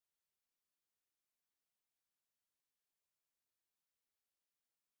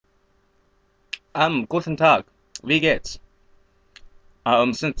Guten Tag. Wie geht's?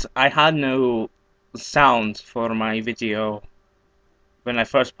 Since I had no sound for my video when I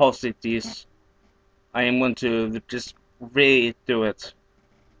first posted this, I am going to just redo it.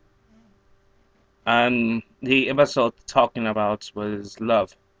 The episode talking about was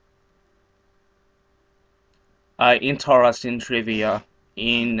love. Interesting trivia.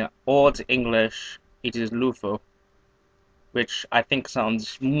 In Old English, it is Lufo, which I think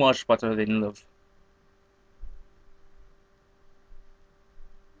sounds much better than love.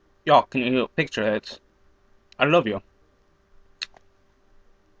 Yeah, can you picture it? I love you.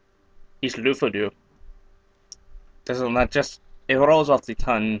 It's Lufo do. Doesn't that just it rolls off the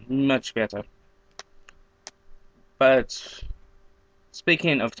tongue much better. But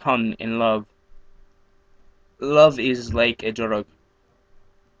speaking of tongue in love, love is like a drug.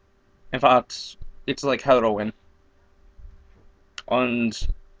 In fact, it's like heroin. And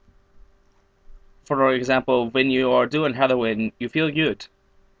for example, when you are doing heroin, you feel good.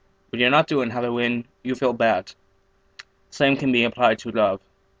 When you're not doing heroin, you feel bad. Same can be applied to love.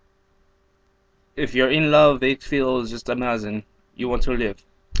 If you're in love, it feels just amazing. You want to live.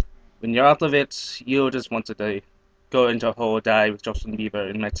 When you're out of it, you just want to die. Go into a hole, die with Justin Bieber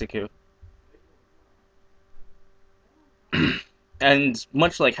in Mexico. And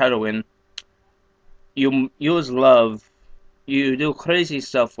much like heroin, you use love. You do crazy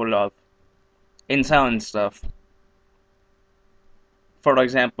stuff for love. Insane stuff. For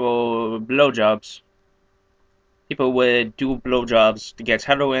example, blowjobs. People would do blowjobs to get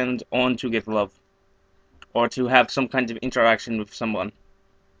heroin or to get love. Or to have some kind of interaction with someone.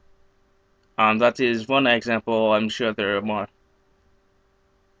 That is one example, I'm sure there are more.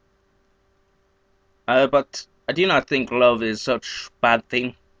 But I do not think love is such a bad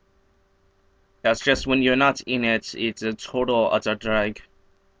thing. That's just when you're not in it, it's a total utter drag.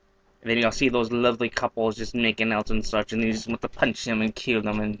 And then you'll see those lovely couples just making out and such, and you just want to punch them and kill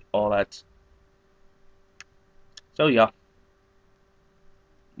them and all that. So yeah,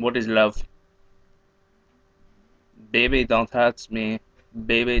 what is love? Baby, don't hurt me.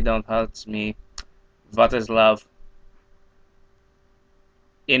 Baby, don't hurt me. What is love?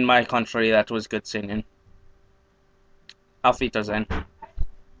 In my country, that was good singing. Auf Wiedersehen.